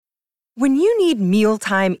When you need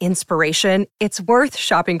mealtime inspiration, it's worth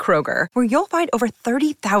shopping Kroger, where you'll find over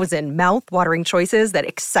 30,000 mouth-watering choices that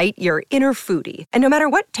excite your inner foodie. And no matter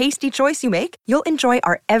what tasty choice you make, you'll enjoy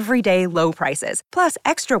our everyday low prices, plus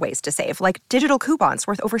extra ways to save, like digital coupons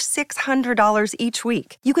worth over $600 each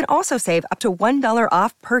week. You can also save up to $1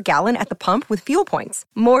 off per gallon at the pump with fuel points.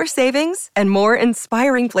 More savings and more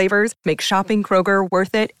inspiring flavors make shopping Kroger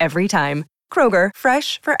worth it every time. Kroger,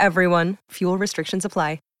 fresh for everyone. Fuel restrictions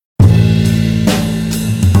apply.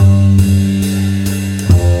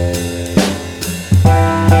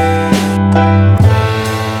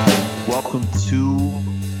 Welcome to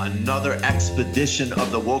another expedition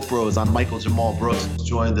of the Woke Bros. I'm Michael Jamal Brooks,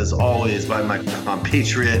 joined as always by my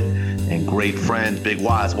compatriot and great friend, Big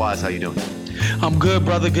Wise. Wise, how you doing? I'm good,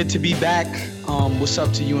 brother. Good to be back. What's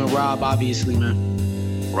up to you and Rob, obviously,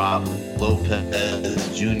 man? Rob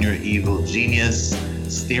Lopez, Jr., evil genius,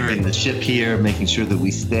 steering the ship here, making sure that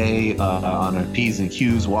we stay on our P's and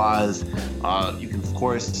Q's. Wise, you can, of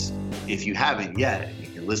course, if you haven't yet,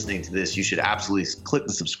 listening to this, you should absolutely click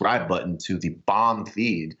the subscribe button to the bomb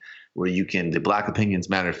feed where you can, the Black Opinions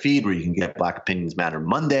Matter feed, where you can get Black Opinions Matter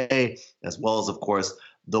Monday, as well as, of course,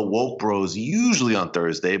 the Woke Bros usually on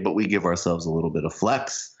Thursday, but we give ourselves a little bit of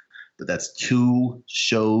flex. But that's 2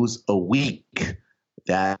 shows a week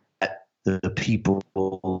that the people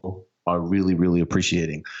are really, really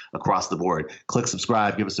appreciating across the board. Click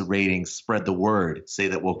subscribe, give us a rating, spread the word, say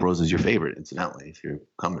that Woke Bros is your favorite, incidentally, if you're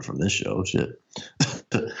coming from this show, shit.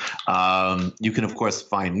 You can, of course,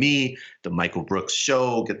 find me, The Michael Brooks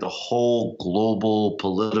Show, get the whole global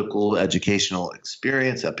political educational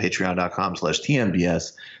experience at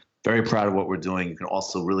patreon.com/TMBS. Very proud of what we're doing. You can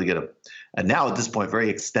also really get and now at this point, very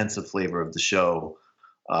extensive flavor of the show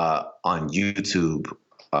on YouTube.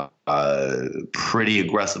 Pretty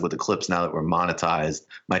aggressive with the clips now that we're monetized.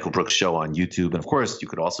 Michael Brooks Show on YouTube. And of course, you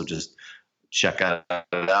could also just check it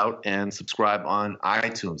out and subscribe on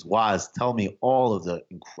iTunes. Waz, tell me all of the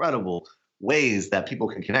incredible ways that people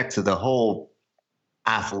can connect to the whole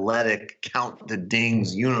athletic Count the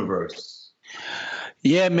Dings universe.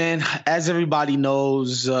 Yeah, man. As everybody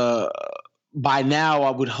knows, by now,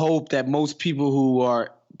 I would hope that most people who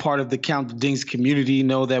are part of the Count the Dings community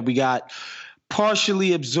know that we got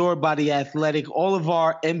partially absorbed by The Athletic. All of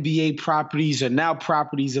our NBA properties are now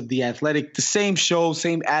properties of The Athletic. The same show,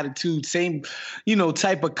 same attitude, same,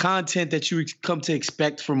 type of content that you come to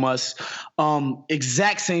expect from us.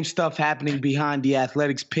 Exact same stuff happening behind The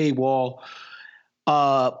Athletic's paywall.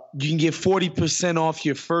 You can get 40% off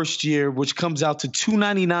your first year, which comes out to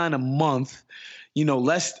 $2.99 a month.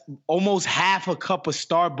 Almost half a cup of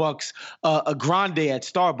Starbucks, a grande at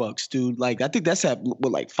Starbucks, dude. Like, I think that's at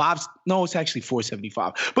 $5. No, it's actually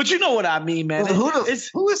 $4.75. But you know what I mean, man. Well, who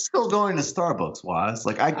is still going to Starbucks, Wise?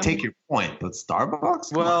 Like, I take your point, but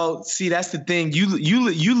Starbucks? Well, see, that's the thing.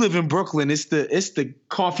 You live in Brooklyn. It's the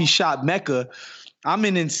coffee shop mecca. I'm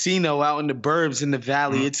in Encino, out in the burbs in the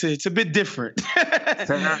valley. It's a bit different.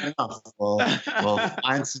 Fair enough. Well,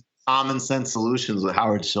 find some common sense solutions with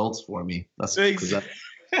Howard Schultz for me. That's still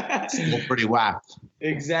pretty whack.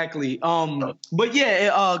 Exactly. But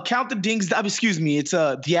yeah, Count the Dings. Excuse me. It's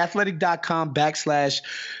theathletic.com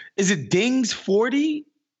 / is it Dings 40?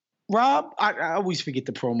 Rob, I always forget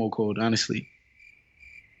the promo code. Honestly.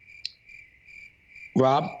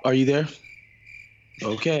 Rob, are you there?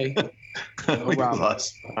 Okay. Rob.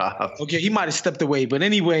 Okay, he might have stepped away, but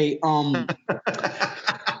anyway,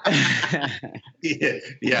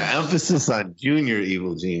 yeah. Emphasis on junior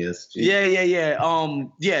evil genius. Yeah.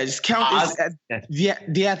 Just count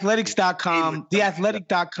theathletics.com,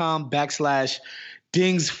 theathletic.com /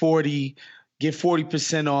 Dings40. Get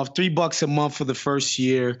 40% off, $3 a month for the first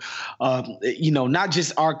year. Not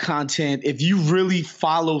just our content. If you really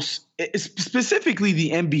follow specifically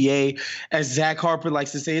the NBA, as Zach Harper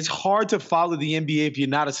likes to say, it's hard to follow the NBA if you're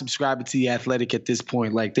not a subscriber to The Athletic at this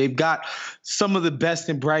point. Like, they've got some of the best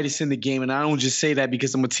and brightest in the game. And I don't just say that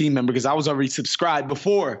because I'm a team member, because I was already subscribed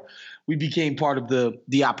before we became part of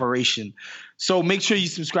the operation. So make sure you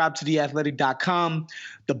subscribe to theathletic.com.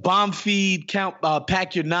 The bomb feed,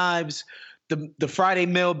 pack your knives. The Friday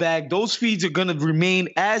mailbag, those feeds are going to remain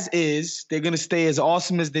as is. They're going to stay as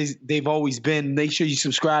awesome as they've always been. Make sure you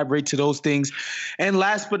subscribe, rate to those things. And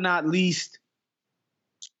last but not least,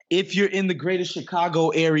 if you're in the greater Chicago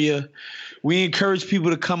area, we encourage people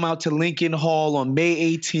to come out to Lincoln Hall on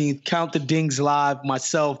May 18th. Count the Dings Live.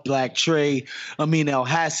 Myself, Black Trey, Amin El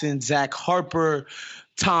Hassan, Zach Harper,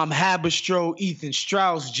 Tom Haberstroh, Ethan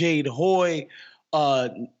Strauss, Jade Hoy,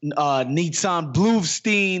 Nissan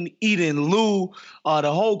Bluestein, Eden Liu,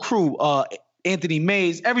 the whole crew, Anthony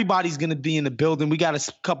Mays. Everybody's going to be in the building. We got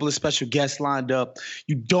a couple of special guests lined up.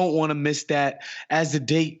 You don't want to miss that. As the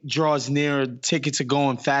date draws nearer, tickets are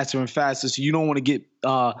going faster and faster, so you don't want to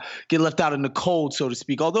get left out in the cold, so to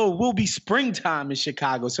speak. Although it will be springtime in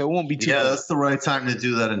Chicago, so it won't be too. Yeah, that's the right time to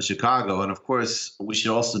do that in Chicago. And of course, we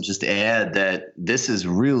should also just add that this is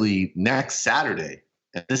really next Saturday.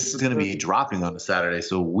 And this is going to be dropping on a Saturday.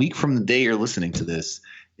 So a week from the day you're listening to this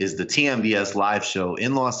is the TMBS live show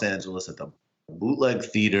in Los Angeles at the Bootleg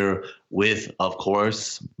Theater with, of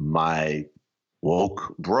course, my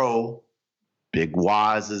woke bro, Big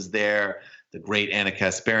Waz is there, the great Anna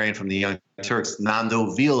Kasparian from the Young Turks,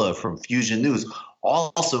 Nando Vila from Fusion News.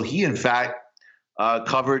 Also, he, in fact,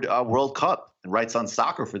 covered World Cup and writes on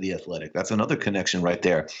soccer for The Athletic. That's another connection right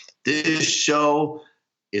there. This show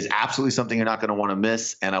is absolutely something you're not going to want to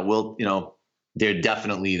miss. And I will, they're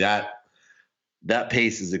definitely that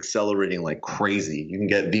pace is accelerating like crazy. You can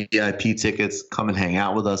get VIP tickets, come and hang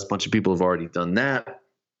out with us. A bunch of people have already done that,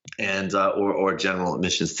 and or general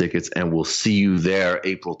admissions tickets. And we'll see you there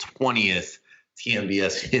April 20th.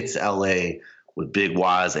 TMBS hits LA with Big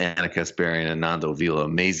Waz, Anna Kasparian, and Nando Vila.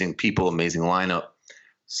 Amazing people, amazing lineup.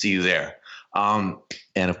 See you there.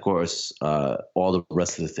 And of course, all the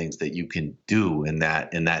rest of the things that you can do in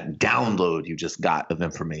that download you just got of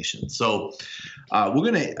information. So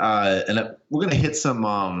we're gonna hit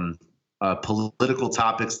some political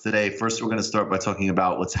topics today. First, we're gonna start by talking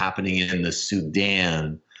about what's happening in the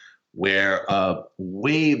Sudan, where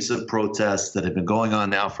waves of protests that have been going on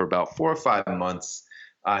now for about 4 or 5 months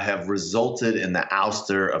have resulted in the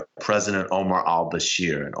ouster of President Omar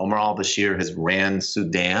al-Bashir. And Omar al-Bashir has ran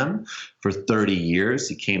Sudan for 30 years.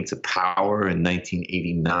 He came to power in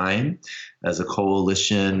 1989 as a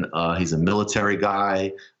coalition. He's a military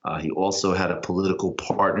guy. He also had a political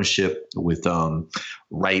partnership with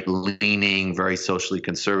right-leaning, very socially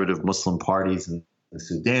conservative Muslim parties in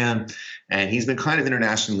Sudan. And he's been kind of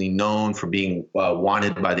internationally known for being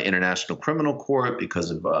wanted by the International Criminal Court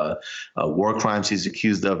because of war crimes he's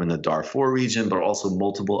accused of in the Darfur region, but also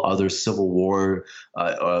multiple other civil war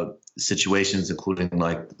situations, including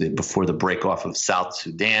before the break off of South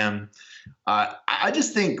Sudan. I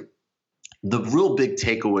just think the real big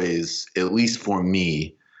takeaways, at least for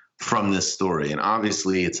me, from this story, and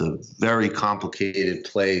obviously it's a very complicated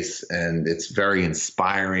place and it's very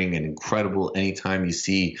inspiring and incredible anytime you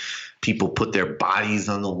see people put their bodies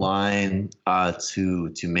on the line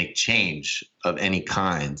to make change of any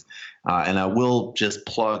kind. And I will just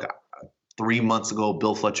plug, 3 months ago,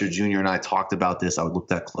 Bill Fletcher Jr. and I talked about this. I would look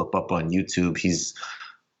that clip up on YouTube. He's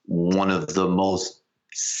one of the most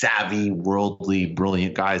savvy, worldly,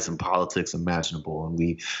 brilliant guys in politics imaginable. And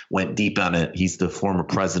we went deep on it. He's the former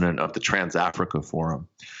president of the Trans-Africa Forum.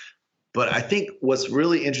 But I think what's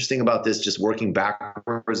really interesting about this, just working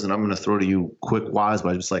backwards, and I'm going to throw to you quick, Waz,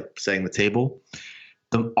 by just setting the table.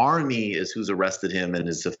 The army is who's arrested him and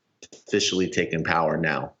is officially taken power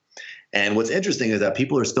now. And what's interesting is that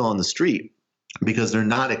people are still on the street because they're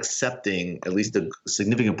not accepting, at least a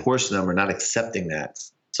significant portion of them are not accepting that.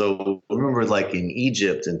 So remember, in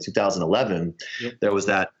Egypt in 2011, there was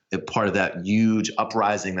that part of that huge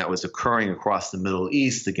uprising that was occurring across the Middle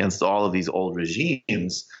East against all of these old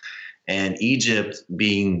regimes. And Egypt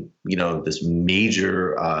being, this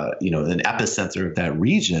major, an epicenter of that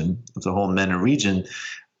region, it's a whole MENA region.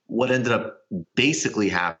 What ended up basically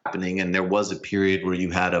happening, and there was a period where you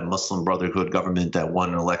had a Muslim Brotherhood government that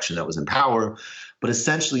won an election that was in power, but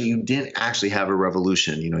essentially you didn't actually have a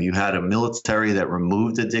revolution. You had a military that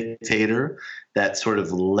removed a dictator that sort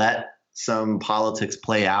of let some politics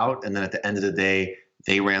play out, and then at the end of the day,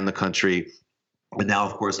 they ran the country. But now,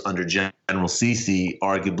 of course, under General Sisi,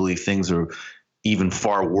 arguably things are even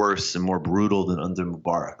far worse and more brutal than under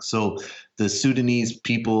Mubarak. So the Sudanese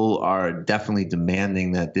people are definitely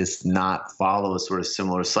demanding that this not follow a sort of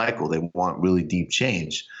similar cycle. They want really deep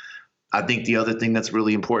change. I think the other thing that's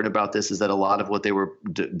really important about this is that a lot of what they were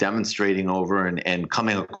demonstrating over and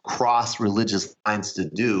coming across religious lines to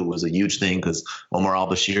do was a huge thing, because Omar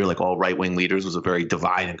al-Bashir, like all right-wing leaders, was a very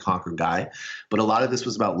divide and conquer guy. But a lot of this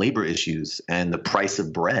was about labor issues and the price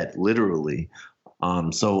of bread, literally.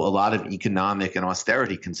 So a lot of economic and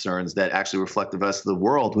austerity concerns that actually reflect the rest of the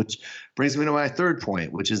world, which brings me to my third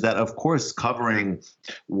point, which is that, of course, covering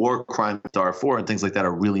war crimes, Darfur and things like that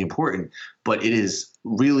are really important. But it is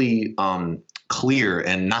really clear,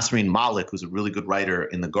 and Nasreen Malik, who's a really good writer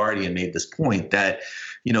in The Guardian, made this point that,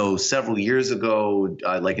 several years ago,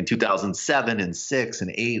 like in 2007 and 6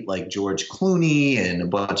 and 8, like George Clooney and a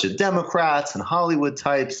bunch of Democrats and Hollywood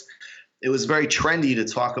types, it was very trendy to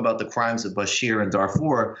talk about the crimes of Bashir and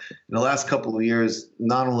Darfur. In the last couple of years,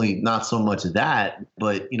 not so much of that,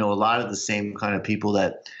 but a lot of the same kind of people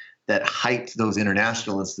that hyped those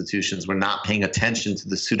international institutions were not paying attention to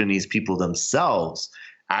the Sudanese people themselves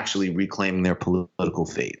actually reclaiming their political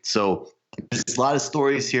fate. So there's a lot of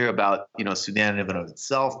stories here about, Sudan in and of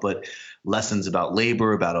itself, but lessons about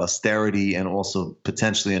labor, about austerity, and also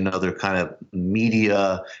potentially another kind of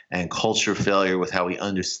media and culture failure with how we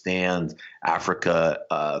understand Africa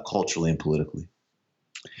culturally and politically.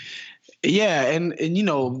 Yeah, and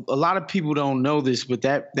a lot of people don't know this, but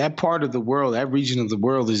that part of the world, that region of the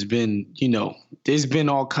world has been, there's been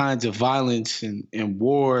all kinds of violence and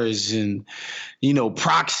wars and,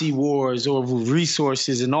 proxy wars over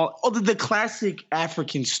resources and all the classic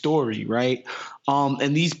African story, right?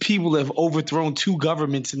 And these people have overthrown 2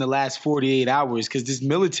 governments in the last 48 hours because this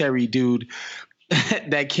military dude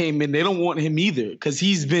that came in, they don't want him either because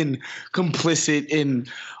he's been complicit in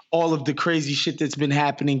all of the crazy shit that's been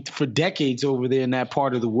happening for decades over there in that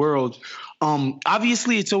part of the world.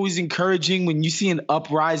 Obviously, it's always encouraging when you see an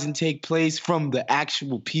uprising take place from the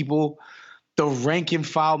actual people, the rank and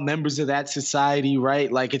file members of that society,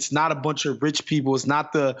 right? Like, it's not a bunch of rich people. It's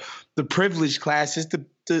not the privileged class. It's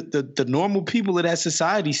the normal people of that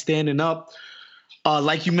society standing up.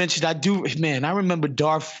 Like you mentioned, I remember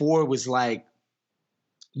Darfur was like,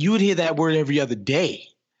 you would hear that word every other day.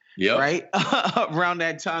 Yep. Right around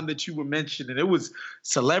that time that you were mentioning, it was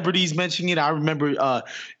celebrities mentioning it. I remember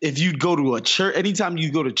if you'd go to a church, anytime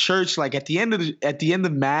you go to church, like at the end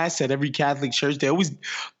of Mass at every Catholic church, they always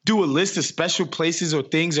do a list of special places or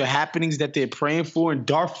things or happenings that they're praying for. And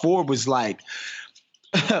Darfur was like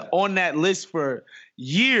on that list for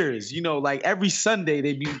years. Like every Sunday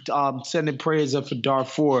they'd be sending prayers up for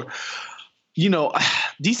Darfur.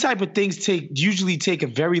 These type of things usually take a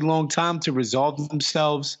very long time to resolve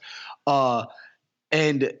themselves.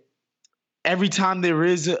 And every time there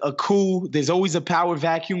is a coup, there's always a power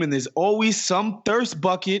vacuum and there's always some thirst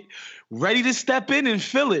bucket ready to step in and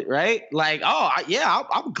fill it, right? Like,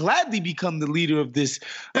 I'll gladly become the leader of this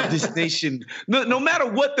nation, no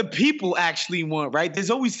matter what the people actually want, right?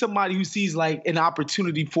 There's always somebody who sees like an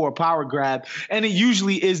opportunity for a power grab, and it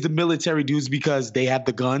usually is the military dudes because they have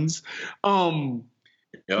the guns.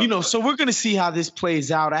 So we're going to see how this plays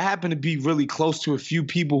out. I happen to be really close to a few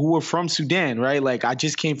people who are from Sudan, right? Like I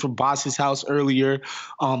just came from Boss's house earlier.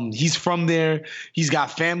 He's from there. He's got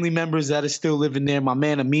family members that are still living there. My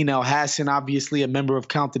man Amin El Hassan, obviously a member of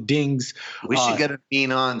Count the Dings. We should get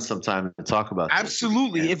Amin on sometime to talk about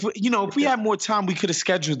absolutely. This. If we had more time, we could have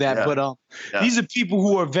scheduled that. Yeah. But these are people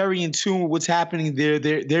who are very in tune with what's happening there.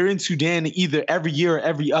 They're in Sudan either every year or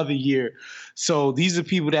every other year. So these are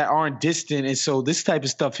people that aren't distant. And so this type of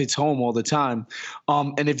stuff hits home all the time.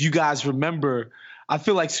 And if you guys remember, I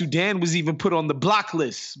feel like Sudan was even put on the block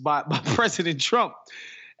list by President Trump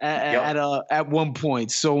at one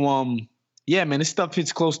point. So, yeah, man, this stuff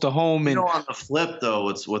hits close to home. And on the flip, though,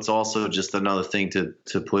 what's also just another thing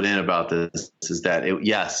to put in about this is that,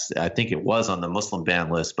 yes, I think it was on the Muslim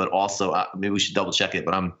ban list, but also maybe we should double check it.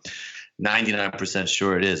 But I'm 99%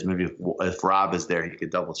 sure it is. Maybe if Rob is there, he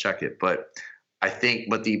could double check it. But I think,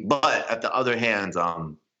 but at the other hand,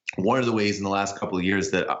 one of the ways in the last couple of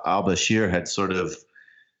years that al-Bashir had sort of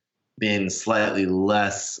been slightly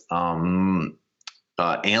less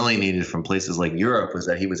alienated from places like Europe was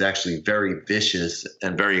that he was actually very vicious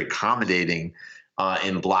and very accommodating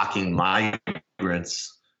in blocking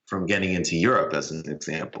migrants from getting into Europe, as an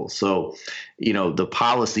example. So, the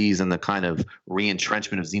policies and the kind of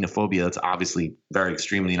re-entrenchment of xenophobia, that's obviously very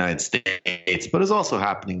extreme in the United States, but is also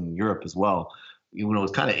happening in Europe as well.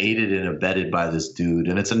 It's kind of aided and abetted by this dude.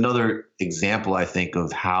 And it's another example, I think,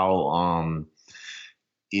 of how,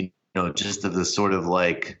 just of the sort of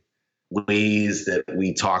like ways that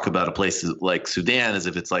we talk about a place like Sudan as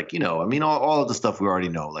if it's like, all of the stuff we already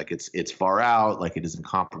know, like it's far out, like it isn't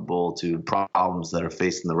comparable to problems that are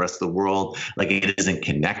faced in the rest of the world, like it isn't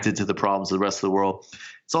connected to the problems of the rest of the world.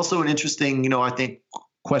 It's also an interesting, I think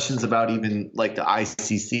questions about even like the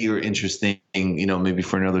ICC are interesting, maybe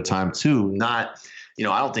for another time too. Not,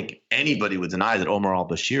 I don't think anybody would deny that Omar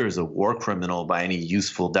al-Bashir is a war criminal by any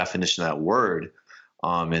useful definition of that word.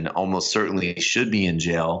 And almost certainly should be in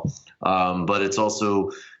jail. But it's also,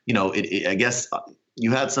 I guess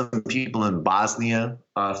you had some people in Bosnia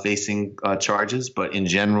facing charges, but in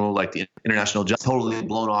general, like the international justice, totally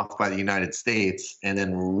blown off by the United States and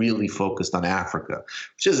then really focused on Africa,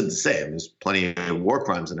 which isn't to say there's plenty of war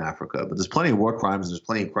crimes in Africa, but there's plenty of war crimes. There's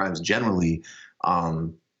plenty of crimes generally.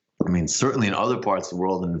 Certainly in other parts of the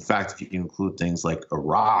world. And in fact, if you include things like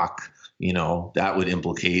Iraq, that would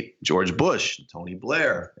implicate George Bush, Tony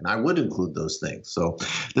Blair, and I would include those things. So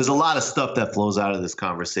there's a lot of stuff that flows out of this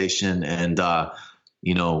conversation, and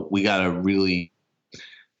we got to really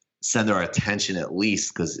send our attention at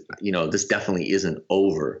least because this definitely isn't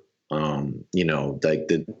over. Like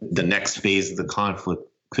the next phase of the conflict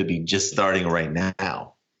could be just starting right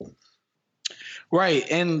now. Right.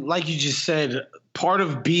 And like you just said, part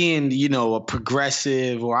of being, a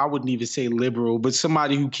progressive, or I wouldn't even say liberal, but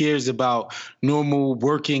somebody who cares about normal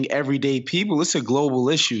working everyday people, it's a global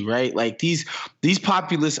issue, right? Like these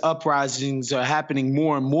populist uprisings are happening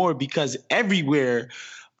more and more because everywhere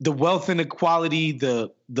the wealth inequality,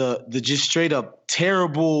 the just straight up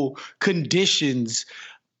terrible conditions,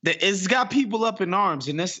 it's got people up in arms,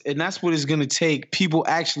 and that's what it's gonna take. People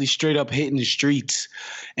actually straight up hitting the streets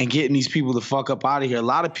and getting these people the fuck up out of here. A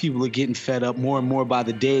lot of people are getting fed up more and more by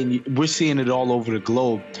the day, and we're seeing it all over the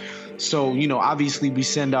globe. So, obviously we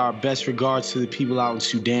send our best regards to the people out in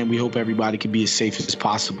Sudan. We hope everybody can be as safe as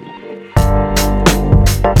possible.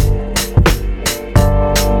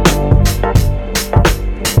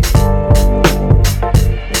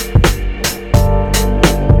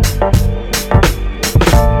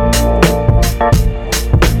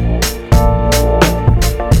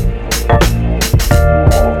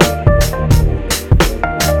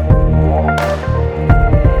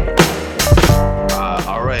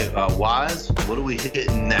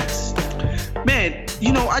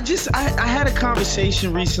 I had a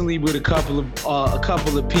conversation recently with a couple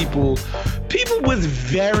of people with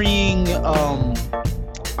varying,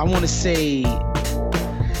 I want to say,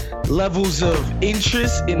 levels of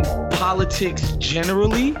interest in politics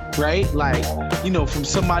generally, right? Like, from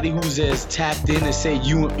somebody who's as tapped in as say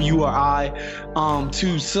you or I,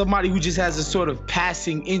 to somebody who just has a sort of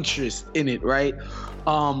passing interest in it, right?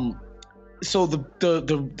 So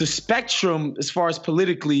the spectrum as far as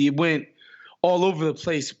politically, it went all over the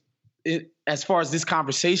place as far as this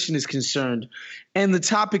conversation is concerned. And the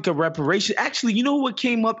topic of reparation, actually, you know what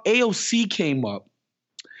came up? AOC came up.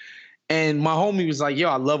 And my homie was like, yo,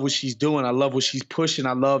 I love what she's doing. I love what she's pushing.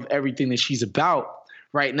 I love everything that she's about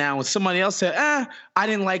right now. And somebody else said, I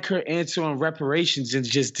didn't like her answer on reparations and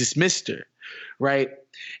just dismissed her, right?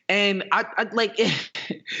 And I like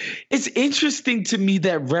it's interesting to me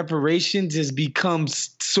that reparations has become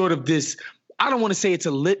sort of this, I don't want to say it's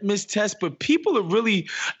a litmus test, but people are really,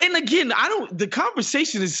 and again, the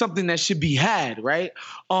conversation is something that should be had, right?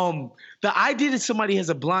 The idea that somebody has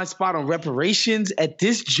a blind spot on reparations at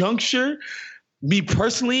this juncture, me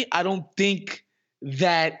personally, I don't think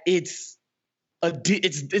that it's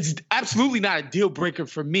absolutely not a deal breaker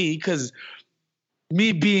for me, because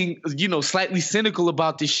me being, slightly cynical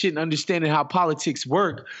about this shit and understanding how politics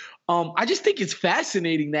work, I just think it's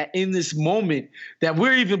fascinating that in this moment that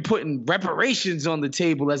we're even putting reparations on the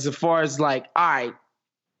table as far as like, all right,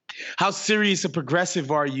 how serious and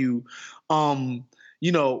progressive are you?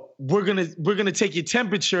 We're gonna take your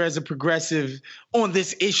temperature as a progressive on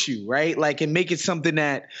this issue, right? Like, and make it something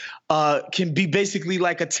that can be basically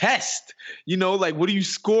like a test. Like, what do you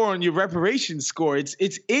score on your reparations score?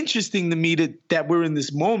 It's interesting to me that we're in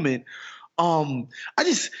this moment. I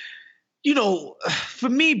just, for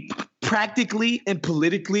me, practically and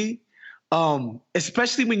politically,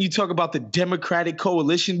 especially when you talk about the Democratic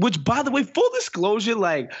coalition, which, by the way, full disclosure,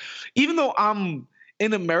 like, even though I'm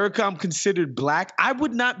in America, I'm considered black, I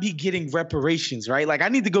would not be getting reparations, right? Like, I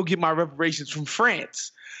need to go get my reparations from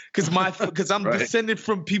France because I'm descended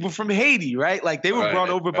from people from Haiti, right? Like, they were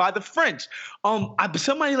brought over by the French.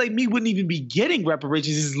 Somebody like me wouldn't even be getting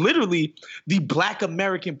reparations. It's literally the black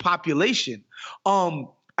American population.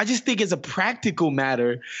 I just think as a practical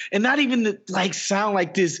matter, and not even to like sound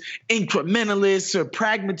like this incrementalist or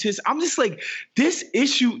pragmatist, I'm just like, this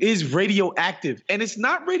issue is radioactive. And it's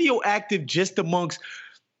not radioactive just amongst,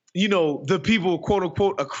 the people, quote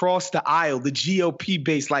unquote, across the aisle, the GOP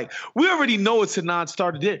base. Like, we already know it's a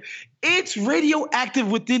non-starter there. It's radioactive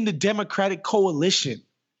within the Democratic coalition.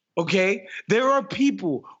 Okay? There are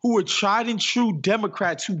people who are tried and true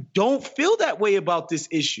Democrats who don't feel that way about this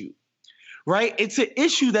issue. Right? It's an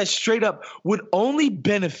issue that straight up would only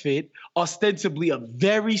benefit ostensibly a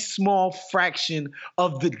very small fraction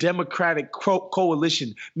of the Democratic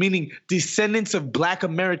coalition, meaning descendants of black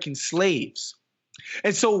American slaves.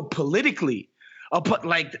 And so politically,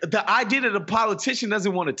 Like the idea that a politician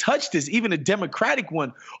doesn't want to touch this, even a Democratic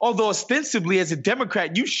one, although ostensibly as a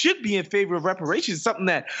Democrat, you should be in favor of reparations, something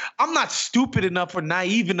that I'm not stupid enough or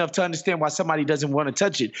naive enough to understand why somebody doesn't want to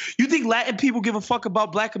touch it. You think Latin people give a fuck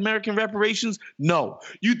about Black American reparations? No.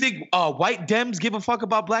 You think white Dems give a fuck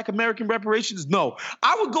about Black American reparations? No.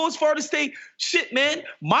 I would go as far to say, shit, man,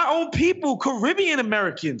 my own people, Caribbean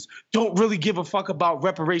Americans, don't really give a fuck about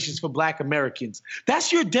reparations for Black Americans.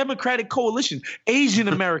 That's your Democratic coalition. Asian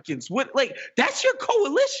Americans, that's your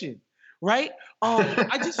coalition, right?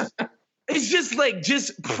 It's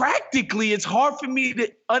just practically, it's hard for me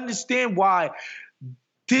to understand why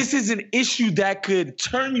this is an issue that could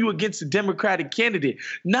turn you against a Democratic candidate.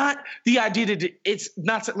 Not the idea that it's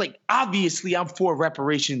not obviously I'm for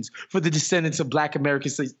reparations for the descendants of Black American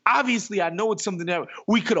slaves. Obviously, I know it's something that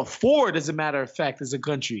we could afford, as a matter of fact, as a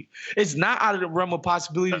country. It's not out of the realm of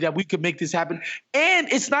possibility that we could make this happen. And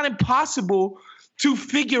it's not impossible to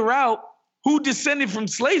figure out who descended from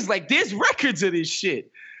slaves. Like, there's records of this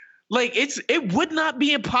shit. Like, it would not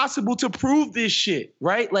be impossible to prove this shit,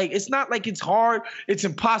 right? Like, it's not like it's hard, it's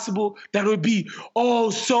impossible, that it would be,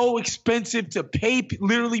 so expensive to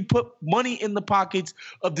literally put money in the pockets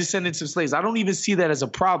of descendants of slaves. I don't even see that as a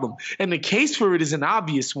problem. And the case for it is an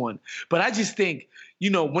obvious one. But I just think,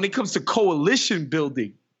 when it comes to coalition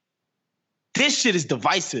building, this shit is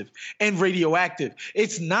divisive and radioactive.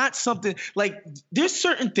 It's not something like, there's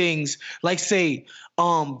certain things like, say,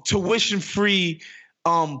 tuition-free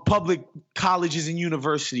public colleges and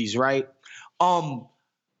universities, right?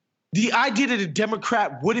 The idea that a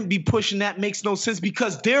Democrat wouldn't be pushing that makes no sense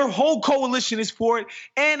because their whole coalition is for it.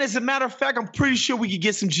 And as a matter of fact, I'm pretty sure we could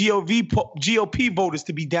get some GOP voters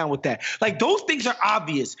to be down with that. Like, those things are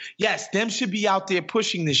obvious. Yes, them should be out there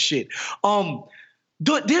pushing this shit.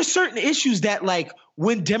 There's certain issues that, like,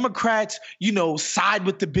 when Democrats, side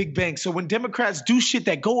with the big banks, so when Democrats do shit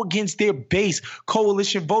that go against their base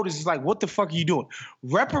coalition voters, it's like, what the fuck are you doing?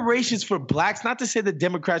 Reparations for Blacks, not to say that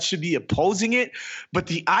Democrats should be opposing it, but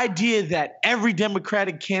the idea that every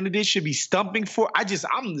Democratic candidate should be stumping for, I'm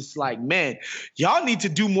just like, man, y'all need to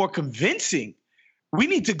do more convincing. We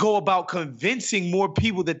need to go about convincing more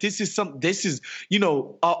people that this is a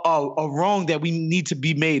wrong that we need to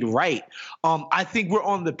be made right. I think we're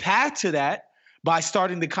on the path to that by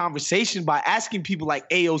starting the conversation, by asking people like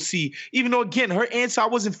AOC, even though, again, her answer I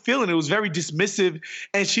wasn't feeling. It was very dismissive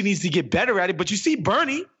and she needs to get better at it. But you see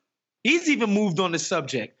Bernie, he's even moved on the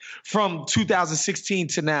subject from 2016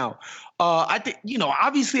 to now. I think,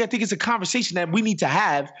 obviously I think it's a conversation that we need to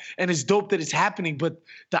have, and it's dope that it's happening. But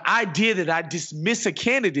the idea that I dismiss a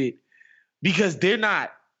candidate because they're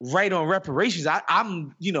not right on reparations, I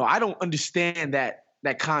don't understand that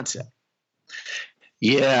concept.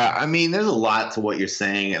 Yeah, I mean, there's a lot to what you're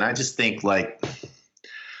saying, and I just think, like,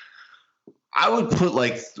 I would put,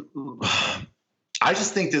 like, I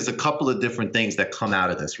just think there's a couple of different things that come out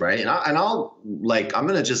of this, right? And I'm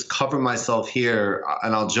going to just cover myself here,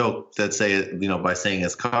 and I'll joke that say it, by saying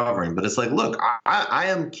it's covering, but it's like, look, I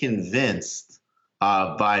am convinced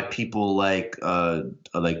by people like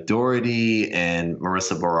Doherty and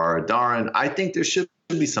Marissa Barara-Darin. I think there should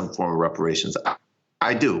be some form of reparations.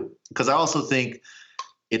 I do, because I also think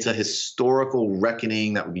it's a historical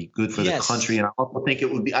reckoning that would be good for the country. And I also think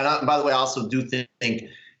it would be, and by the way, I also do think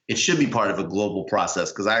it should be part of a global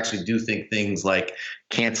process, because I actually do think things like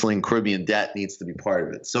canceling Caribbean debt needs to be part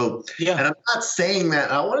of it. So, yeah. And I'm not saying that,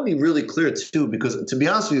 I want to be really clear too, because to be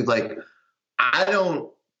honest with you, like, I don't,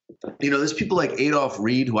 there's people like Adolph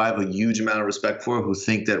Reed, who I have a huge amount of respect for, who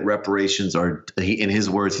think that reparations are, in his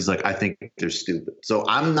words, he's like, I think they're stupid. So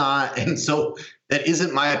I'm not, and so that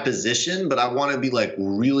isn't my position, but I want to be like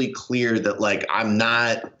really clear that, like, I'm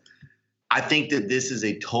not, I think that this is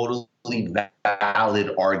a totally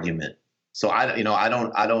valid argument. So I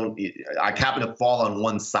happen to fall on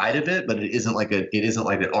one side of it, but it isn't like an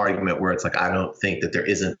argument where it's like, I don't think that there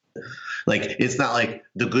isn't, like, it's not like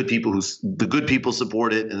the good people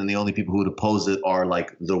support it, and then the only people who would oppose it are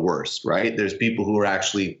like the worst, right? There's people who are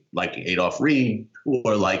actually like Adolph Reed, who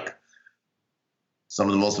are like some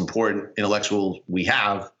of the most important intellectuals we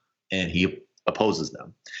have, and he opposes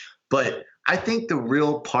them. But I think the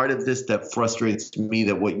real part of this that frustrates me,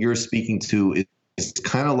 that what you're speaking to, is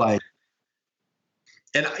kind of like,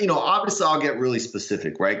 and, obviously I'll get really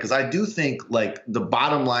specific, right? Because I do think, like, the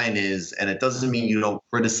bottom line is, and it doesn't mean you don't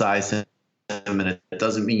criticize him, and it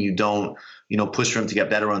doesn't mean you don't, push for him to get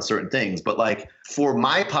better on certain things. But, like, for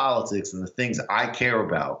my politics and the things I care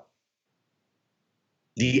about,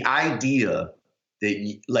 the idea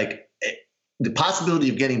that, like, the possibility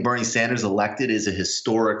of getting Bernie Sanders elected is a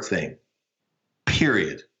historic thing,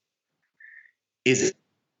 period. Is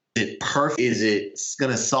it perfect? Is it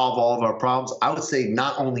going to solve all of our problems? I would say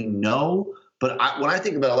not only no, but when I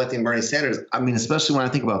think about electing Bernie Sanders, I mean, especially when I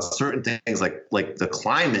think about certain things like the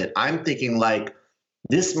climate, I'm thinking like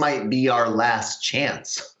this might be our last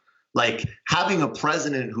chance. Like having a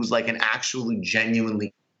president who's like an actually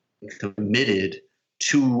genuinely committed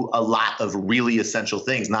to a lot of really essential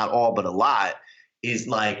things, not all, but a lot, is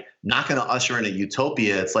like not going to usher in a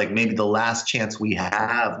utopia. It's like maybe the last chance we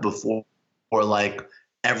have before like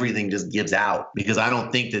everything just gives out, because I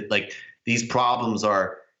don't think that like these problems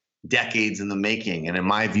are decades in the making. And in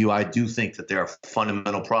my view, I do think that there are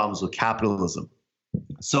fundamental problems with capitalism.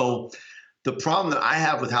 So the problem that I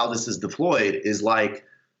have with how this is deployed is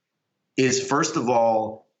first of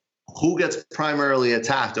all, who gets primarily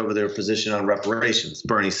attacked over their position on reparations?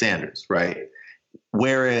 Bernie Sanders, right?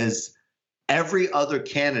 Whereas every other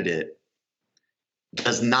candidate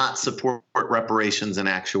does not support reparations in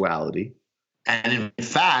actuality. And in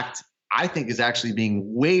fact, I think is actually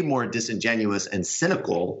being way more disingenuous and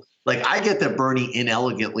cynical. Like, I get that Bernie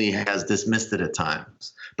inelegantly has dismissed it at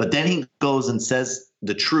times, but then he goes and says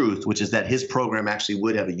the truth, which is that his program actually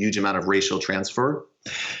would have a huge amount of racial transfer.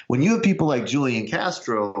 When you have people like Julian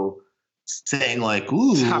Castro saying like,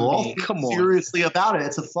 ooh, come on, seriously about it,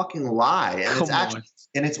 it's a fucking lie.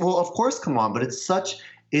 And well, of course, come on, but it's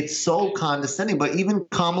so condescending. But even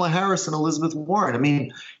Kamala Harris and Elizabeth Warren, I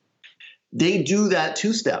mean, they do that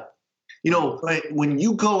two-step. You know, when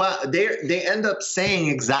you go out, they end up saying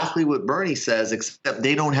exactly what Bernie says, except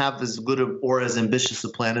they don't have as good or as ambitious a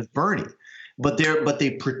plan as Bernie. But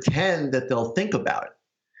they pretend that they'll think about it.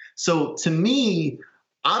 So to me,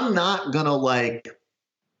 I'm not gonna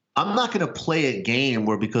play a game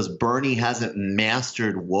where because Bernie hasn't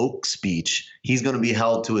mastered woke speech, he's gonna be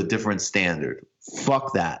held to a different standard.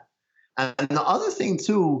 Fuck that. And the other thing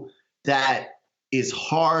too that is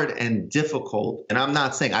hard and difficult, and I'm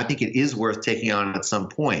not saying I think it is worth taking on at some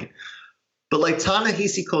point, but like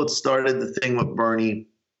Ta-Nehisi Coates started the thing with Bernie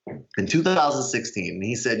in 2016. And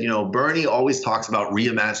he said, you know, Bernie always talks about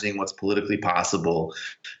reimagining what's politically possible,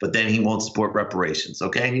 but then he won't support reparations.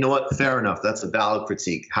 Okay, and you know what? Fair enough. That's a valid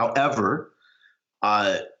critique. However,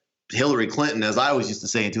 Hillary Clinton, as I always used to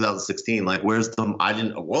say in 2016, like, I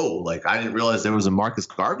didn't realize there was a Marcus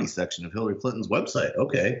Garvey section of Hillary Clinton's website.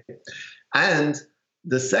 Okay. And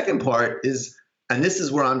the second part is, and this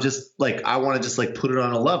is where I'm just like, I want to just like put it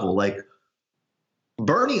on a level. Like,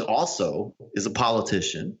 Bernie also is a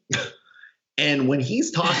politician. And when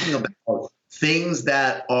he's talking about things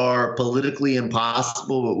that are politically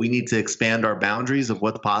impossible, but we need to expand our boundaries of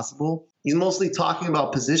what's possible, he's mostly talking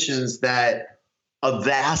about positions that a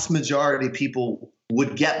vast majority of people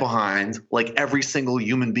would get behind, like every single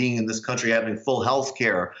human being in this country having full health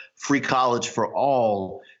care, free college for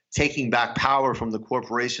all, taking back power from the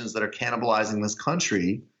corporations that are cannibalizing this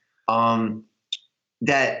country,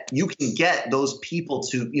 that you can get those people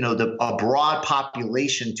to, you know, a broad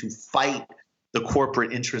population to fight the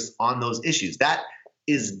corporate interests on those issues. That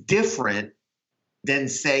is different than,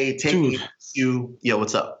 say, taking you. Yeah,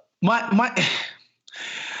 what's up? My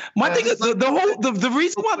thing is the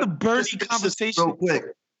reason why the Bernie conversation. Real quick.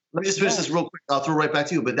 Let me just finish this real quick. I'll throw it right back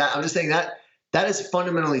to you. But I'm just saying that is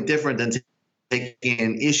fundamentally different than taking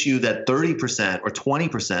an issue that 30% or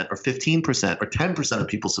 20% or 15% or 10% of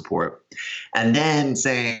people support and then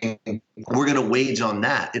saying we're going to wage on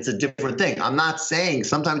that. It's a different thing. I'm not saying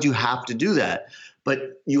sometimes you have to do that,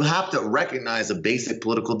 but you have to recognize a basic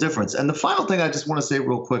political difference. And the final thing I just want to say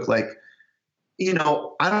real quick, like, you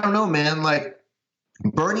know, I don't know, man, like,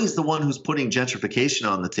 Bernie's the one who's putting gentrification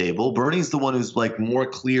on the table. Bernie's the one who's like more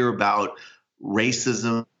clear about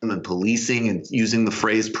racism and policing and using the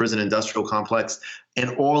phrase prison industrial complex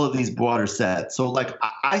and all of these broader sets. So like,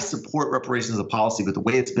 I support reparations as a policy, but the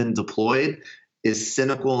way it's been deployed is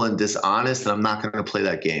cynical and dishonest, and I'm not going to play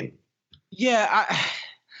that game. Yeah,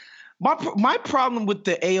 my problem with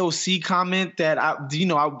the AOC comment that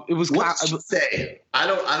it was. What did she say? I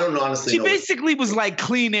don't honestly. She basically was like,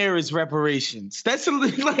 clean air is reparations. That's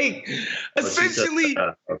like essentially.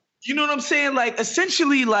 You know what I'm saying? Like,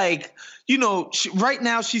 essentially, like, you know, right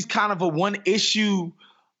now she's kind of a one-issue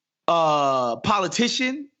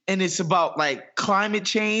politician, and it's about like climate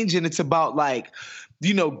change, and it's about like,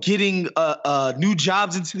 you know, getting new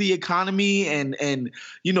jobs into the economy and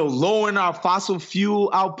you know, lowering our fossil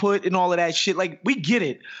fuel output and all of that shit. Like, we get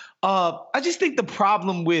it. I just think the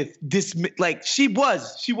problem with this, like, she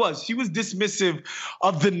was dismissive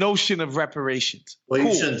of the notion of reparations. Well,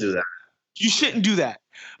 you shouldn't do that. You shouldn't do that.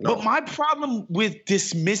 No. But my problem with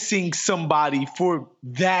dismissing somebody for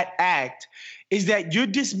that act is that you're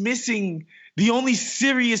dismissing the only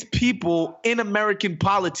serious people in American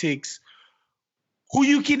politics who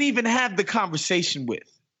you can even have the conversation with,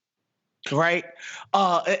 right?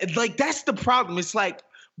 Like that's the problem. It's like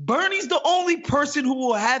Bernie's the only person who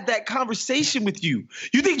will have that conversation with you.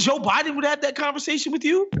 You think Joe Biden would have that conversation with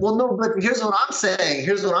you? Well, no, but here's what I'm saying.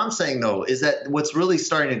 Here's what I'm saying, though, is that what's really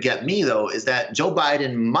starting to get me, though, is that Joe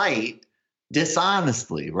Biden might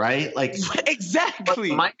dishonestly, right? Like exactly.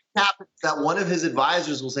 What might happen is that one of his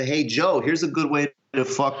advisors will say, "Hey, Joe, here's a good way to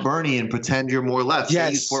fuck Bernie and pretend you're more left. Yes.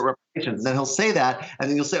 So you support reparations." And then he'll say that, and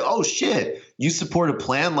then you'll say, "Oh shit, you support a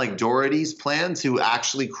plan like Doherty's plan to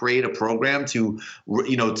actually create a program to,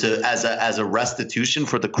 as a restitution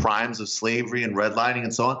for the crimes of slavery and redlining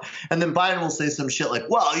and so on." And then Biden will say some shit like,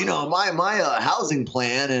 "Well, my housing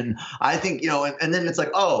plan, and I think and then it's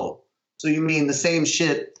like, oh, so you mean the same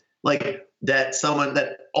shit like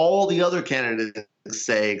that all the other candidates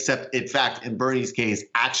say, except in fact, in Bernie's case,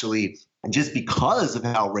 actually." And just because of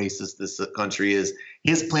how racist this country is,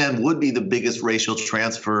 his plan would be the biggest racial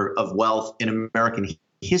transfer of wealth in American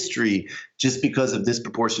history, just because of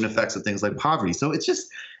disproportionate effects of things like poverty. So it's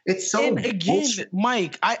so. And again, bullshit.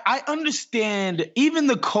 Mike, I understand even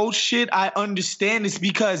the coach shit. I understand it's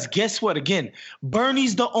because guess what? Again,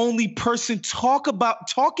 Bernie's the only person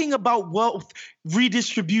talking about wealth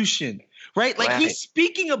redistribution, right? Like he's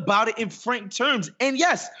speaking about it in frank terms. And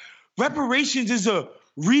yes, reparations is a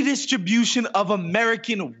redistribution of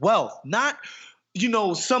American wealth, not,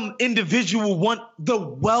 some individual want the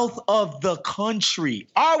wealth of the country,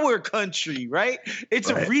 our country, right? It's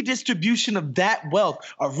a redistribution of that wealth,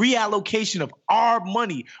 a reallocation of our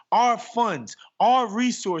money, our funds, our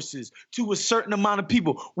resources to a certain amount of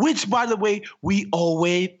people, which, by the way, we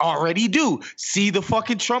already do. See the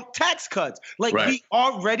fucking Trump tax cuts. We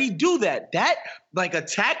already do that. That, like a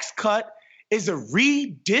tax cut, is a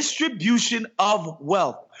redistribution of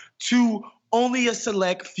wealth to only a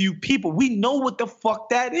select few people. We know what the fuck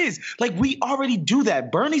that is. Like, we already do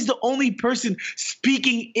that. Bernie's the only person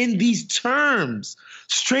speaking in these terms.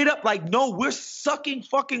 Straight up, like, no, we're sucking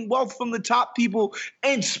fucking wealth from the top people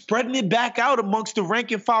and spreading it back out amongst the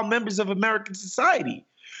rank and file members of American society.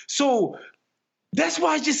 So that's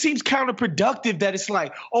why it just seems counterproductive that it's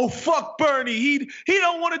like, oh, fuck Bernie. He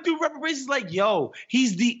don't want to do reparations. Like, yo,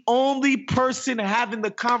 he's the only person having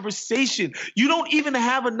the conversation. You don't even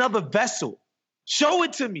have another vessel. Show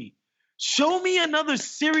it to me. Show me another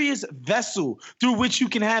serious vessel through which you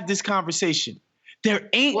can have this conversation. There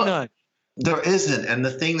ain't none. There isn't. And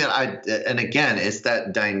the thing and again, it's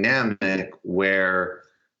that dynamic where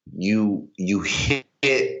you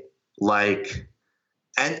hit like,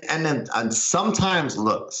 and sometimes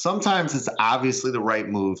it's obviously the right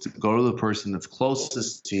move to go to the person that's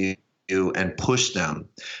closest to you and push them.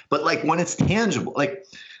 But like when it's tangible,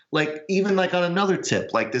 like even like on another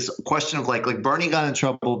tip, like this question of like Bernie got in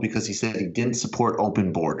trouble because he said he didn't support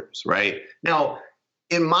open borders, right? Now,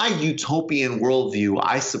 in my utopian worldview,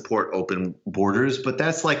 I support open borders, but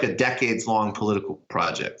that's like a decades-long political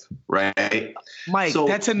project, right? Mike,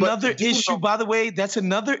 that's another issue, by the way. That's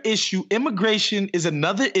another issue. Immigration is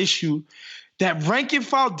another issue that rank and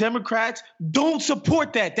file Democrats don't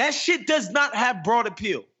support that. That shit does not have broad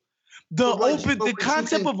appeal. The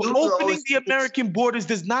concept of opening the American borders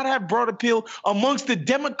does not have broad appeal amongst the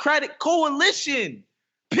Democratic coalition.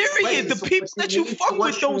 Period. The people that you fuck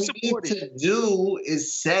with don't support it. What you need to do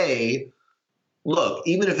is say, look,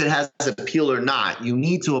 even if it has appeal or not, you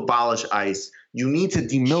need to abolish ICE. You need to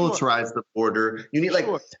demilitarize the border. You need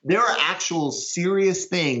there are actual serious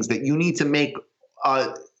things that you need to make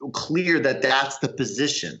clear that that's the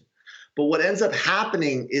position. But what ends up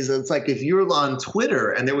happening is it's like if you're on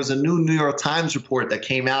Twitter and there was a New York Times report that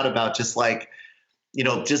came out about just like,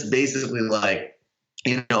 just basically like,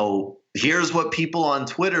 here's what people on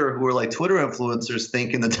Twitter who are like Twitter influencers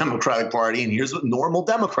think in the Democratic Party, and here's what normal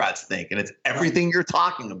Democrats think, and it's everything you're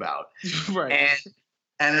talking about. Right.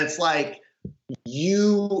 And it's like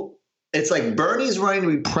it's like Bernie's running to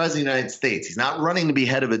be president of the United States. He's not running to be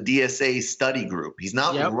head of a DSA study group. He's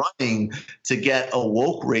not running to get a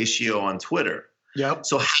woke ratio on Twitter. Yep.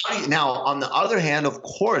 So now, on the other hand, of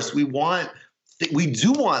course, we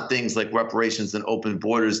do want things like reparations and open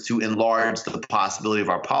borders to enlarge the possibility of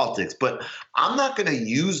our politics. But I'm not going to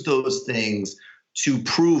use those things to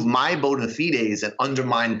prove my bona fides and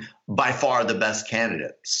undermine by far the best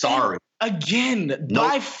candidate. Sorry. Again,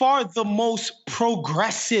 by far the most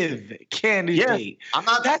progressive candidate. Yeah, I'm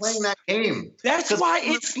not playing that game. That's why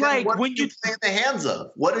it's like when you play in the hands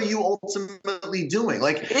of, what are you ultimately doing?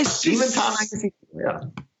 Like it's just silly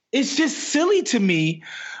to me.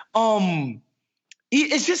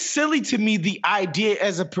 It's just silly to me, the idea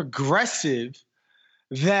as a progressive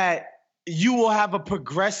that you will have a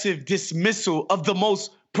progressive dismissal of the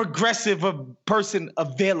most progressive person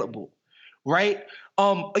available, right?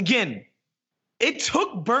 Again, it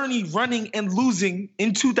took Bernie running and losing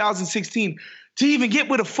in 2016 to even get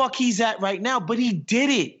where the fuck he's at right now, but he did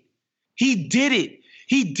it. He did it.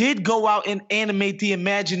 He did go out and animate the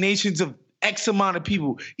imaginations of X amount of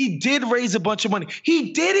people. He did raise a bunch of money.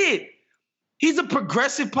 He did it. He's a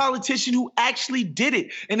progressive politician who actually did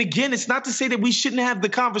it. And again, it's not to say that we shouldn't have the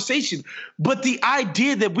conversation, but the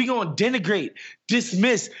idea that we're going to denigrate,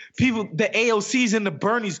 dismiss people, the AOCs and the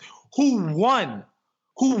Bernies who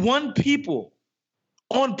won people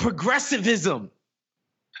on progressivism,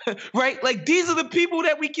 right? Like, these are the people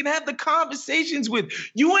that we can have the conversations with.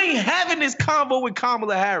 You ain't having this convo with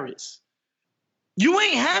Kamala Harris. You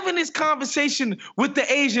ain't having this conversation with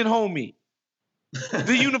the Asian homie,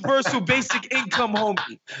 the universal basic income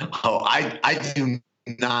homie. Oh, I do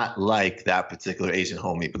not like that particular Asian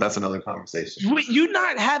homie, but that's another conversation. You're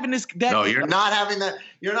not having this. No, you're not having that.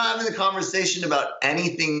 You're not having the conversation about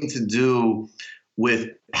anything to do with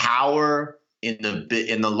power in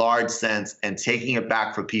the large sense and taking it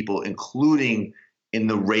back for people, including in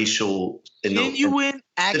the racial, genuine,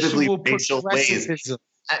 actual racial ways.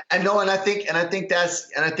 I know, and I think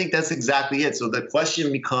that's exactly it. So the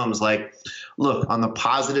question becomes like, look, on the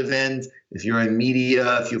positive end, if you're in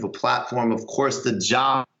media, if you have a platform, of course the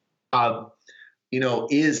job,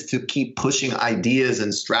 is to keep pushing ideas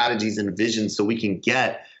and strategies and visions so we can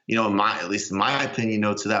get, at least in my opinion,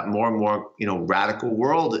 to that more and more, radical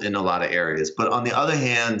world in a lot of areas. But on the other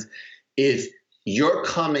hand, if you're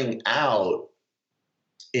coming out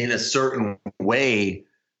in a certain way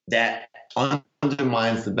that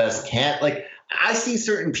undermines the best I see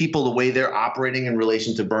certain people, the way they're operating in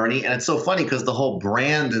relation to Bernie. And it's so funny because the whole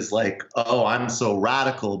brand is like, oh, I'm so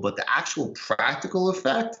radical. But the actual practical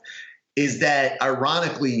effect is that,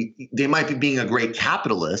 ironically, they might be being a great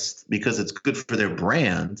capitalist because it's good for their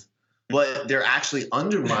brand, but they're actually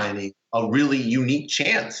undermining a really unique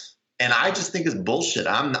chance. And I just think it's bullshit.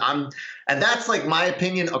 And that's like my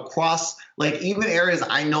opinion across even areas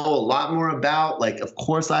I know a lot more about. Of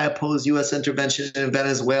course, I oppose U.S. intervention in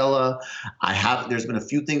Venezuela. There's been a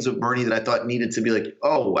few things with Bernie that I thought needed to be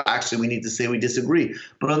oh, actually, we need to say we disagree.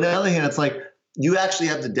 But on the other hand, it's you actually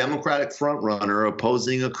have the Democratic front runner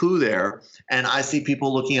opposing a coup there. And I see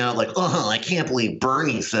people looking at it oh, I can't believe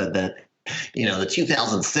Bernie said that, the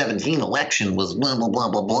 2017 election was blah, blah, blah,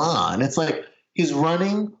 blah, blah. And it's he's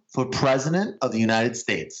running for president of the United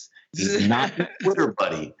States. He's not your Twitter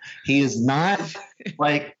buddy. He is not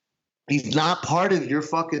he's not part of your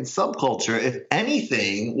fucking subculture. If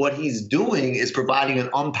anything, what he's doing is providing an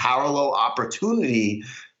unparalleled opportunity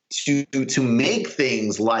to make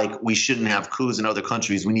things like we shouldn't have coups in other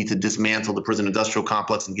countries. We need to dismantle the prison industrial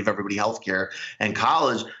complex and give everybody health care and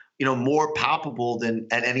college, more palpable than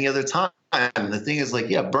at any other time. And the thing is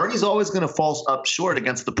Bernie's always going to fall up short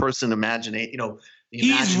against the person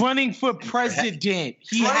he's running for president.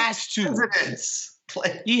 He has to.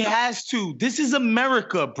 He has to. This is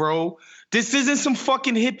America, bro. This isn't some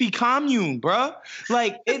fucking hippie commune, bro.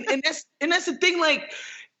 And that's the thing,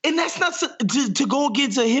 and that's not to go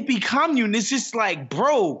against a hippie commune. It's just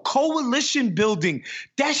bro, coalition building.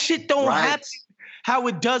 That shit don't happen how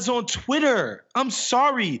it does on Twitter. I'm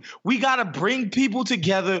sorry. We got to bring people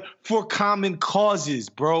together for common causes,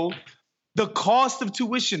 bro. The cost of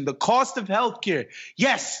tuition, the cost of healthcare.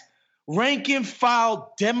 Yes, rank and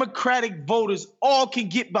file Democratic voters all can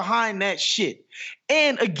get behind that shit.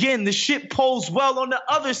 And again, the shit polls well on the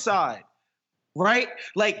other side, right?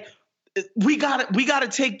 We gotta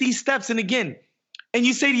take these steps. And again, and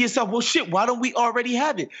you say to yourself, well, shit, why don't we already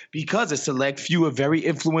have it? Because a select few of very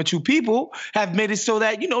influential people have made it so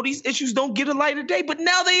that, these issues don't get a light of day, but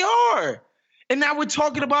now they are. And now we're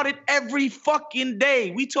talking about it every fucking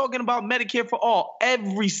day. We talking about Medicare for all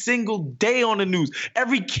every single day on the news.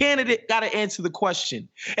 Every candidate got to answer the question.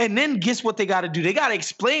 And then guess what they got to do? They got to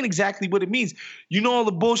explain exactly what it means. All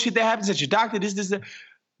the bullshit that happens at your doctor,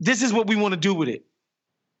 this is what we want to do with it.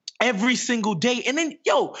 Every single day. And then,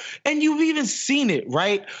 and you've even seen it,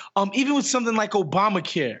 right? Even with something like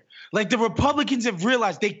Obamacare. The Republicans have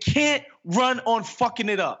realized they can't run on fucking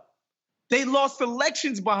it up. They lost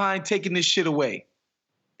elections behind taking this shit away.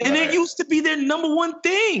 And it used to be their number one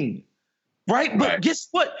thing, right? But guess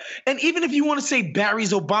what? And even if you want to say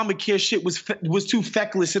Barry's Obamacare shit was too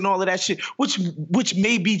feckless and all of that shit, which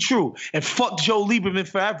may be true, and fuck Joe Lieberman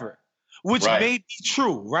forever, which may be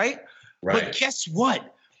true, right? But guess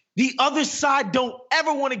what? The other side don't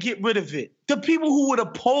ever want to get rid of it. The people who would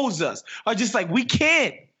oppose us are just we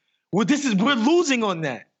can't. We're losing on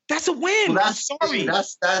that. That's a win. Well, I'm sorry.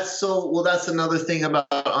 That's another thing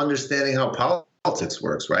about understanding how politics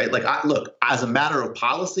works, right? Like, look, as a matter of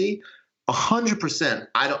policy, 100%.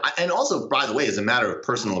 I don't, and also, by the way, as a matter of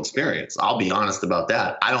personal experience, I'll be honest about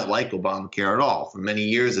that. I don't like Obamacare at all. For many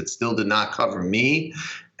years, it still did not cover me.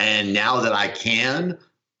 And now that I can,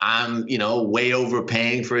 I'm, way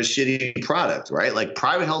overpaying for a shitty product, right? Like,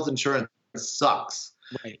 private health insurance sucks.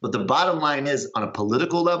 Right. But the bottom line is, on a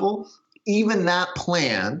political level, even that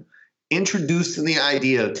plan introduced in the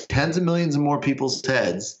idea of tens of millions of more people's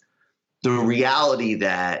heads, the reality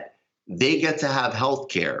that they get to have health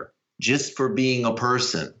care just for being a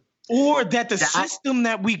person. Or that the system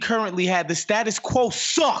that we currently had, the status quo,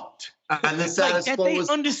 sucked. And the status quo was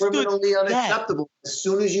criminally unacceptable. As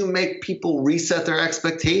soon as you make people reset their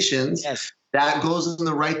expectations, that goes in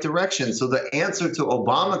the right direction. So the answer to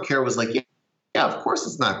Obamacare was like, yeah, of course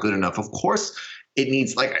it's not good enough. Of course it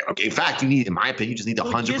needs, like, okay, in fact, you need, in my opinion, you just need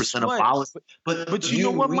 100% abolish. But you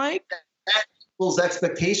know what, Mike? People's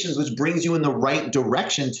expectations, which brings you in the right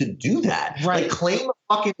direction to do that. Right. Like, claim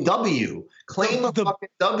a fucking W. Claim a fucking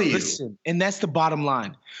W. Listen, and that's the bottom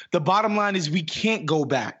line. The bottom line is we can't go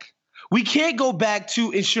back. We can't go back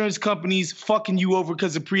to insurance companies fucking you over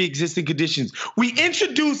because of pre-existing conditions. We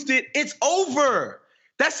introduced it. It's over.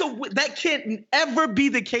 That can't ever be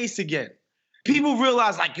the case again. People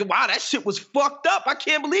realize, like, wow, that shit was fucked up. I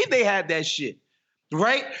can't believe they had that shit.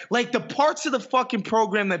 Right? Like, the parts of the fucking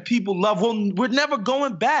program that people love, we're never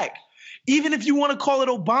going back. Even if you want to call it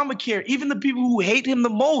Obamacare, even the people who hate him the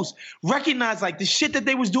most recognize, like, the shit that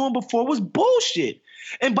they was doing before was bullshit.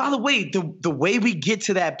 And by the way, the way we get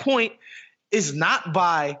to that point is not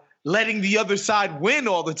by letting the other side win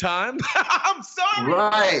all the time. I'm sorry.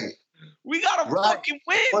 Right. We got to fucking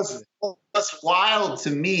win. What's wild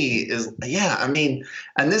to me is,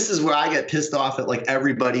 and this is where I get pissed off at, like,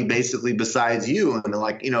 everybody basically besides you and,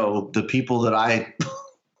 like, the people that I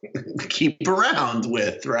keep around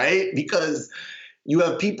with, right? Because you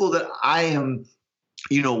have people that I am,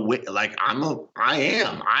 like, I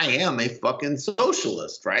am a fucking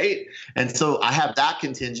socialist, right? And so I have that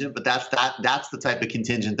contingent, but that's the type of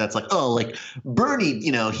contingent that's like, oh, like, Bernie,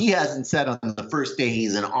 he hasn't said on the first day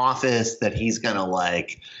he's in office that he's gonna,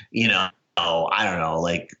 like, I don't know,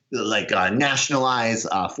 like nationalize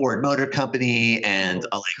Ford Motor Company and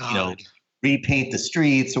repaint the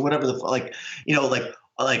streets or whatever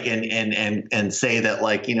and say that,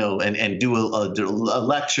 like, and do a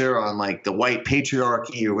lecture on, like, the white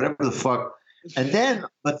patriarchy or whatever the fuck.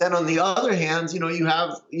 But then on the other hand, you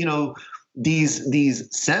have, these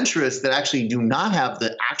centrists that actually do not have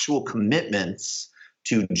the actual commitments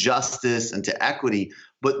to justice and to equity,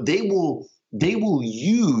 but they will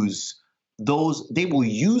use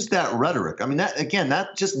that rhetoric. I mean, that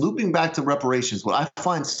just looping back to reparations, what I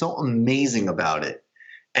find so amazing about it.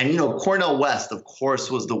 And, Cornel West, of course,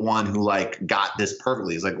 was the one who, like, got this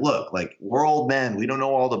perfectly. He's like, look, like, we're old men. We don't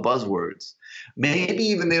know all the buzzwords. Maybe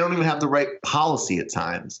even they don't even have the right policy at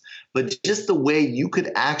times. But just the way you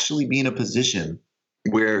could actually be in a position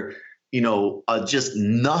where, just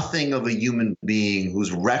nothing of a human being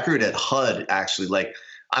whose record at HUD actually, like,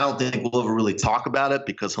 I don't think we'll ever really talk about it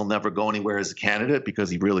because he'll never go anywhere as a candidate because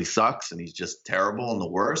he really sucks and he's just terrible and the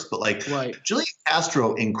worst. But, like, Julian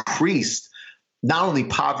Castro increased not only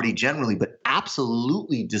poverty generally, but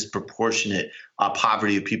absolutely disproportionate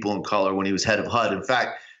poverty of people of color when he was head of HUD. In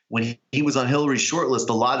fact, when he was on Hillary's shortlist,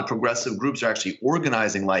 a lot of progressive groups are actually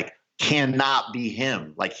organizing, like, cannot be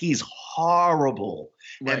him. Like, he's horrible.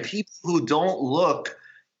 Right. And people who don't look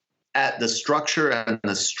at the structure and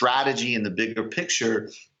the strategy and the bigger picture,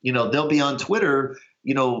 they'll be on Twitter,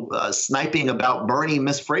 sniping about Bernie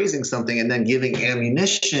misphrasing something and then giving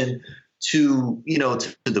ammunition to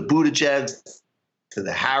the Buttigiegs, to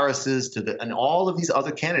the Harrises, and all of these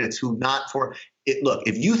other candidates who not for it. Look,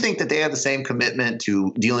 if you think that they have the same commitment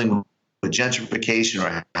to dealing with gentrification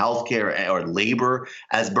or healthcare or labor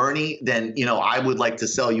as Bernie, then, I would like to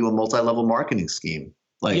sell you a multi-level marketing scheme.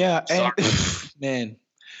 Like, yeah, and man,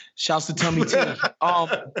 shouts to Tummy T. And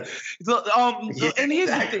here's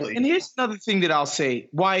the thing, and here's another thing that I'll say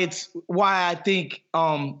why I think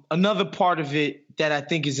another part of it that I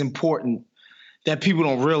think is important that people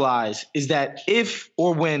don't realize is that if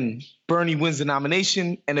or when Bernie wins the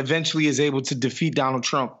nomination and eventually is able to defeat Donald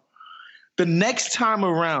Trump, the next time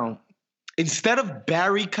around, instead of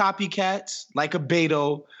Barry copycats like a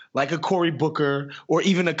Beto, like a Cory Booker, or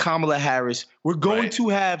even a Kamala Harris, we're going to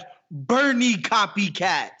have Bernie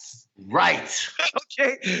copycats. Right.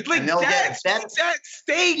 Okay. Like, that's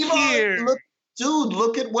stake here.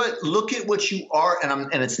 Look at what you are,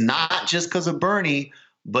 and it's not just because of Bernie.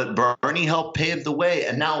 But Bernie helped pave the way.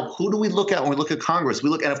 And now who do we look at when we look at Congress? We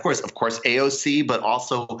look at, of course, AOC, but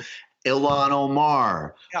also Ilhan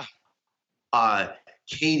Omar,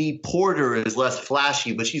 Katie Porter is less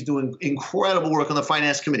flashy, but she's doing incredible work on the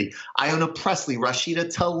finance committee. Iona Presley,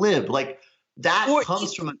 Rashida Tlaib, like that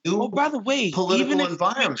comes from a new by the way, political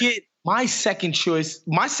environment. My second choice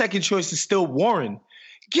is still Warren.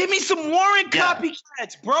 Give me some Warren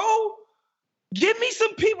copycats, bro. Give me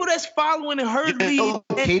some people that's following and heard me.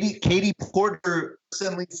 Katie Porter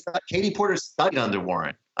studied under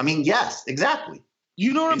Warren. I mean, yes, exactly.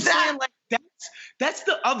 You know what I'm saying? Like that's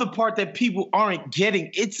the other part that people aren't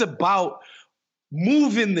getting. It's about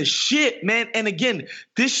moving the shit, man. And again,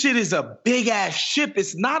 this shit is a big ass ship.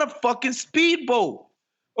 It's not a fucking speedboat.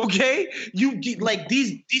 Okay? Like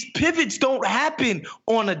these pivots don't happen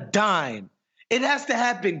on a dime. It has to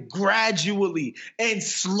happen gradually and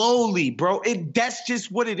slowly, bro. That's just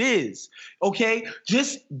what it is. Okay?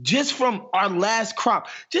 Just from our last crop.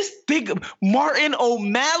 Just think of Martin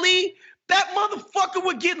O'Malley. That motherfucker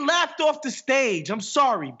would get laughed off the stage. I'm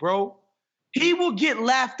sorry, bro. He will get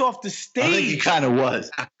laughed off the stage. I think he kind of was.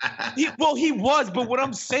 he was, but what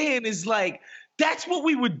I'm saying is like, that's what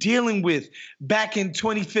we were dealing with back in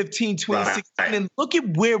 2015, 2016. Right. And look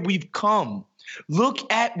at where we've come.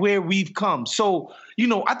 So,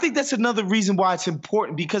 I think that's another reason why it's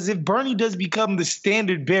important, because if Bernie does become the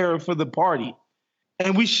standard bearer for the party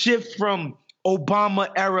and we shift from Obama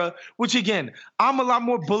era, which again, I'm a lot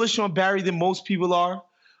more bullish on Barry than most people are.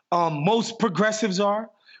 Most progressives are.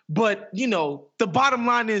 But, the bottom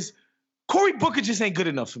line is Cory Booker just ain't good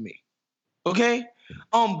enough for me. Okay?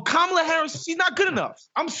 Kamala Harris, she's not good enough.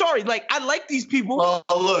 I'm sorry. Like, I like these people. Well,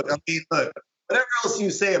 look, whatever else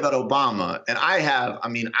you say about Obama, and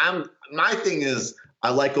my thing is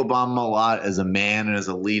I like Obama a lot as a man and as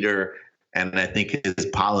a leader. And I think his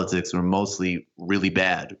politics were mostly really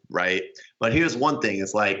bad, right? But here's one thing.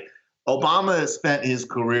 It's like Obama has spent his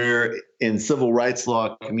career in civil rights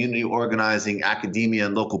law, community organizing, academia,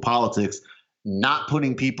 and local politics, not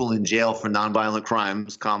putting people in jail for nonviolent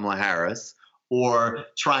crimes, Kamala Harris, or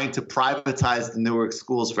trying to privatize the Newark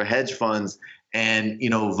schools for hedge funds and,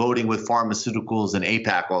 voting with pharmaceuticals and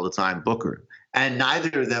AIPAC all the time, Booker. And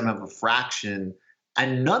neither of them have a fraction.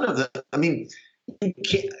 And none of them,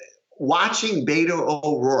 watching Beto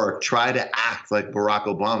O'Rourke try to act like Barack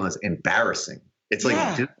Obama is embarrassing. It's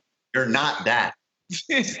like, dude, you're not that.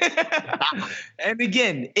 And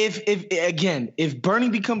again, if Bernie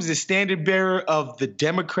becomes the standard bearer of the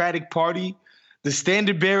Democratic Party, the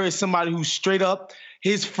standard bearer is somebody who's straight up,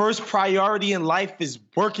 his first priority in life is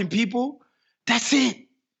working people, that's it.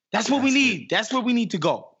 That's what we need. That's where we need to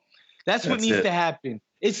go. That's what needs to happen.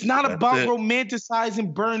 It's not about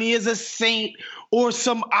romanticizing Bernie as a saint or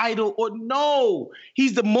some idol or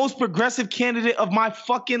he's the most progressive candidate of my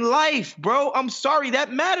fucking life, bro. I'm sorry.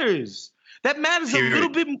 That matters. That matters a little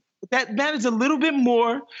bit. That matters a little bit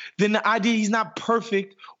more than the idea he's not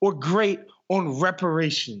perfect or great on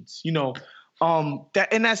reparations, that's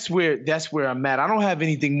where I'm at. I don't have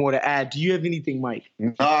anything more to add. Do you have anything, Mike?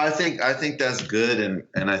 No, I think that's good.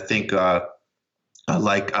 And I think, I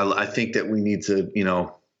think that we need to,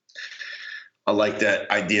 I like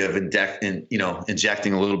that idea of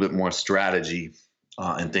injecting a little bit more strategy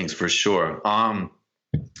and things for sure.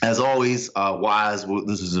 As always, Wise,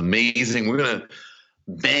 this is amazing. We're gonna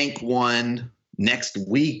bank one next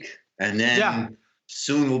week, and then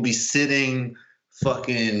soon we'll be sitting,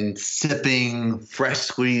 fucking sipping fresh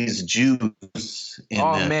squeezed juice in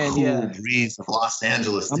the cool breeze of Los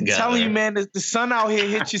Angeles together. I'm telling you, man, the sun out here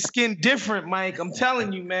hits your skin different, Mike. I'm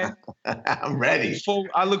telling you, man. I'm ready.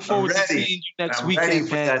 I look forward to seeing you next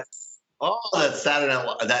weekend, man. That Saturday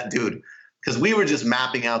night, that dude. Because we were just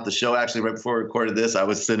mapping out the show. Actually, right before we recorded this, I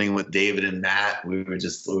was sitting with David and Matt. We were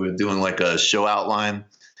doing like a show outline.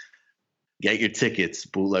 Get your tickets,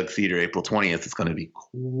 Bootleg Theater, April 20th. It's going to be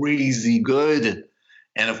crazy good.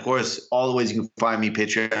 And of course, all the ways you can find me,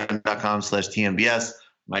 patreon.com/TMBS,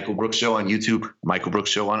 Michael Brooks Show on YouTube, Michael Brooks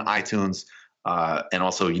Show on iTunes, and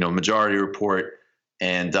also, Majority Report.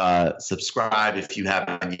 And subscribe if you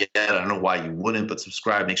haven't yet. I don't know why you wouldn't, but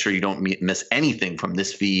subscribe. Make sure you don't miss anything from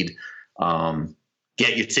this feed.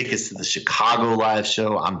 Get your tickets to the Chicago live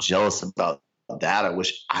show. I'm jealous about that. I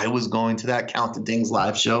wish I was going to that Count the Dings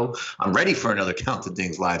live show. I'm ready for another Count the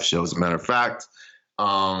Dings live show, as a matter of fact.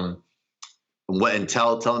 And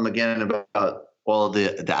tell them again about all of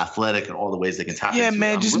the Athletic and all the ways they can tap into it. Yeah,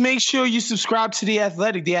 man, just make sure you subscribe to The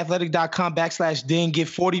Athletic, theathletic.com/ding, get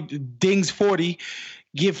 40 dings 40.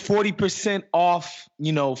 Get 40% off,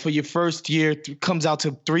 for your first year. Comes out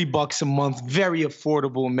to $3 a month. Very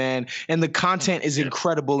affordable, man. And the content is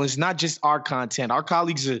incredible. It's not just our content. Our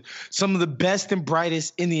colleagues are some of the best and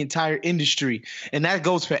brightest in the entire industry. And that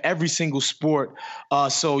goes for every single sport.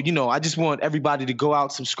 So, I just want everybody to go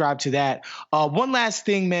out, subscribe to that. One last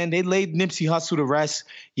thing, man. They laid Nipsey Hussle to rest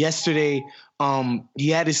yesterday. He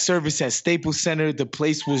had his service at Staples Center. The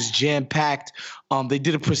place was jam-packed. They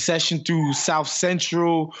did a procession through South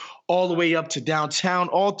Central, all the way up to downtown,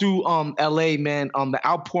 all through LA, man. The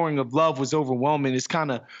outpouring of love was overwhelming. It's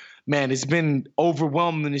it's been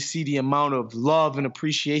overwhelming to see the amount of love and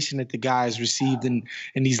appreciation that the guy has received in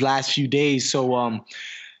these last few days. So,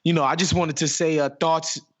 I just wanted to say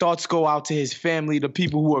thoughts go out to his family, the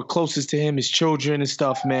people who are closest to him, his children and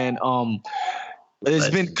stuff, man.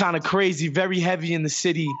 It's been kind of crazy, very heavy in the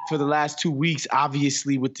city for the last 2 weeks,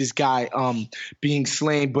 obviously, with this guy being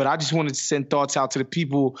slain. But I just wanted to send thoughts out to the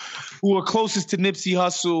people who are closest to Nipsey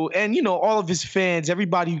Hussle and, all of his fans,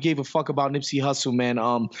 everybody who gave a fuck about Nipsey Hussle, man.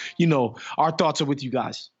 Our thoughts are with you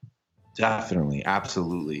guys. Definitely.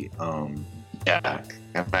 Absolutely. Yeah.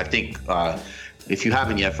 I think if you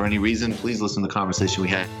haven't yet, for any reason, please listen to the conversation we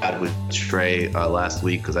had with Trey last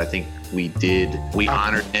week, because I think we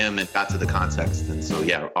honored him and got to the context. And so,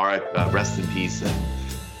 yeah, all right, rest in peace. And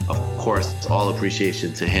of course, all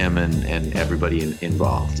appreciation to him and everybody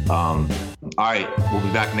involved. All right, we'll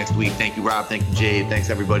be back next week. Thank you, Rob. Thank you, Jade. Thanks,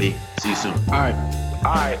 everybody. See you soon. All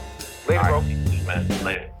right. Later, bro. Man.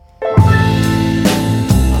 Later.